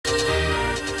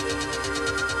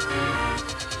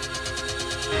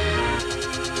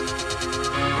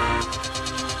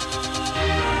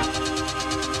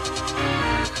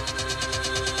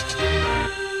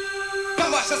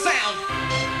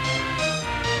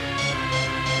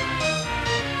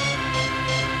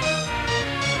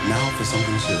Now for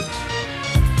something serious.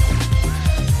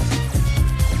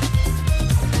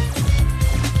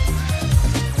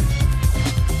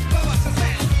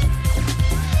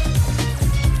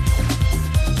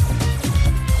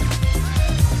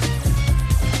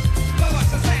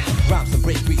 Rhymes and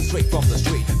break beats straight from the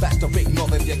street. Faster break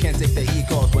north if you can't take the E,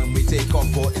 cause when we take off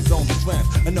for its own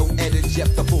strength. And no edit, yep,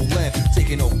 the full length.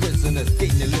 Taking no prisoners,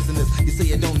 getting your listeners. You say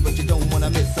you don't, but you don't wanna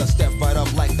miss a step right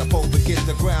up like the Pope and kiss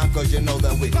the ground, cause you know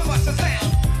that we Bumrush the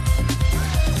sound.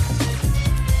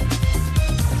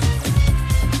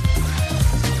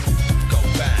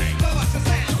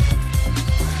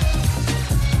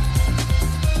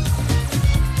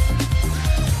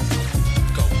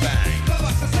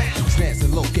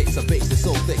 Low kicks, a bass is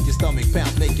so thick, your stomach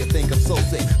pounds make you think I'm so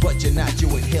sick. But you're not, you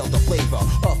inhale the flavor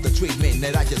of the treatment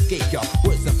that I just gave you.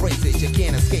 Words and phrases, you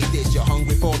can't escape this. You're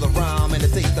hungry for the rhyme and the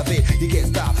taste of it. You can't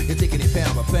stop, you're taking it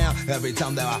pound by pound every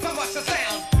time that I Bumrush the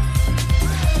sound.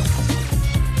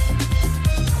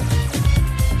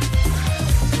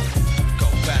 Go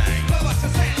bang, Bumrush the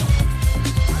sound.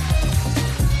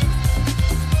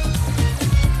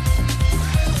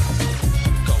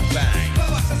 Go bang,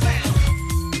 Bumrush the sound.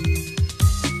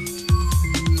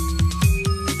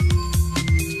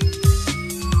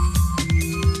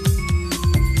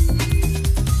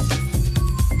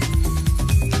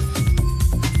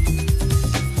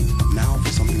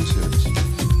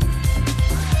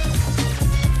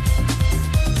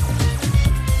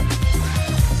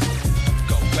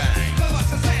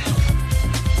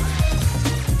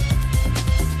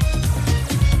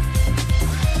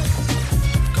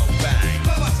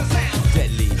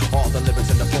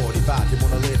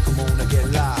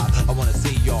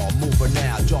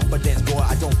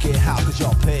 Cause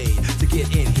y'all paid to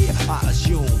get in here, I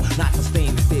assume not to stay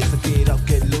in this, so get up,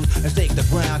 get loose, and stake the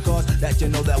ground, cause that you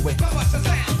know that way Bumrush the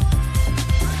sound.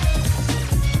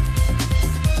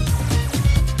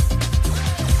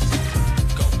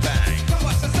 Go bang,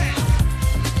 Bumrush the sound.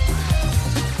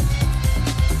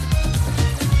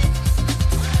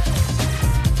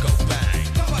 Go bang,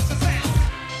 Bumrush the sound.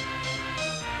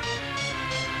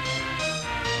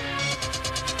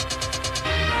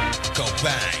 Go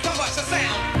bang, Bumrush the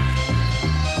sound.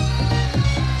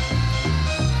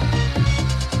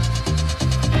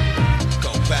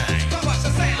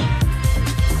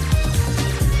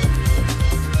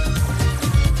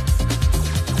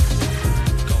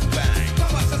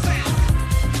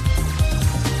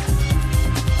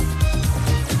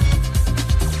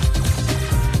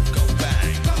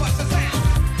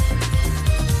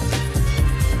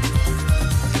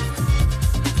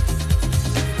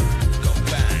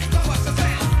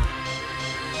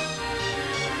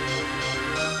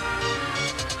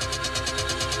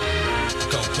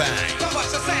 Bang,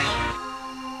 Bumrush the sound.